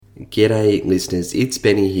G'day listeners, it's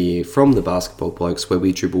Benny here from the Basketball Blokes, where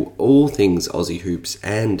we dribble all things Aussie hoops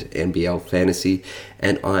and NBL fantasy,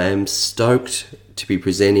 and I am stoked to be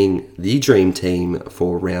presenting the Dream Team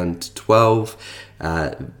for round 12.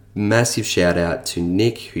 Massive shout out to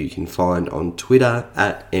Nick, who you can find on Twitter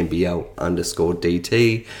at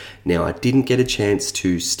NBL_DT. Now, I didn't get a chance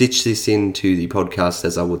to stitch this into the podcast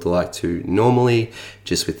as I would like to normally,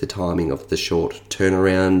 just with the timing of the short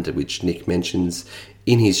turnaround, which Nick mentions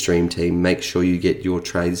in his Dream Team. Make sure you get your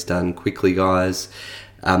trades done quickly, guys.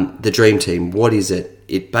 The Dream Team, what is it?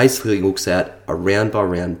 It basically looks at a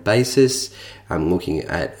round-by-round basis. I'm looking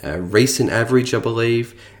at a recent average, I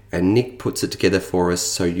believe, and Nick puts it together for us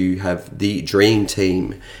so you have the Dream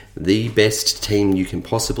Team, the best team you can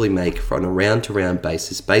possibly make on a round-to-round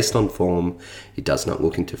basis based on form. It does not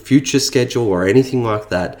look into future schedule or anything like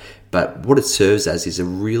that, but what it serves as is a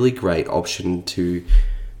really great opportunity,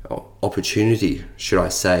 should I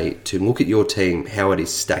say, to look at your team, how it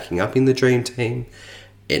is stacking up in the Dream Team.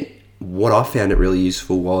 And what I found it really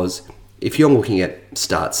useful was, if you're looking at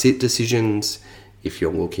start-sit decisions, if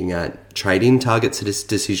you're looking at trade-in targets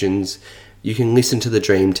decisions, you can listen to the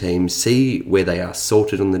Dream Team, see where they are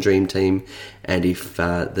sorted on the Dream Team, and if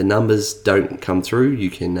the numbers don't come through,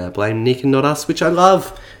 you can blame Nick and not us, which I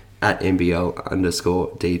love, at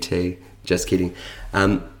NBL_DT. Just kidding.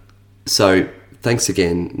 So thanks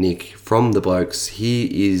again, Nick, from the Blokes. Here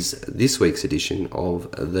is this week's edition of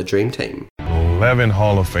the Dream Team. 11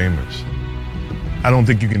 Hall of Famers. I don't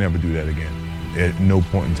think you can ever do that again at no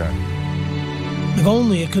point in time. If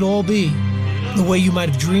only it could all be the way you might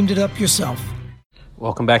have dreamed it up yourself.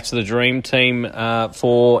 Welcome back to the Dream Team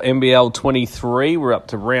for NBL 23. We're up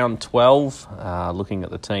to round 12. Looking at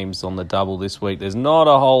the teams on the double this week, there's not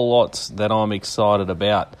a whole lot that I'm excited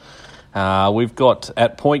about. We've got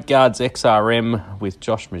at point guards XRM with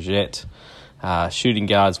Josh Majette. Shooting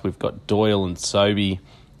guards, we've got Doyle and Sobey.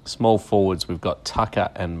 Small forwards, we've got Tucker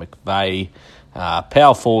and McVeigh.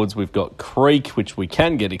 Power forwards, we've got Creek, which we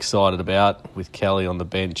can get excited about with Kelly on the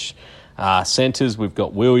bench. Centres, we've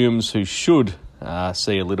got Williams, who should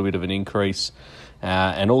see a little bit of an increase.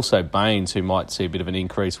 And also Baines, who might see a bit of an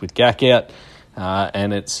increase with Gack out.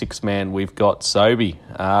 And at six-man, we've got Sobey.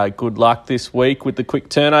 Good luck this week with the quick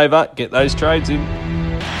turnover. Get those trades in.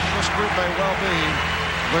 This group may well be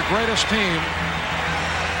the greatest team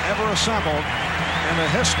ever assembled in the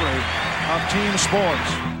history of team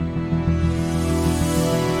sports.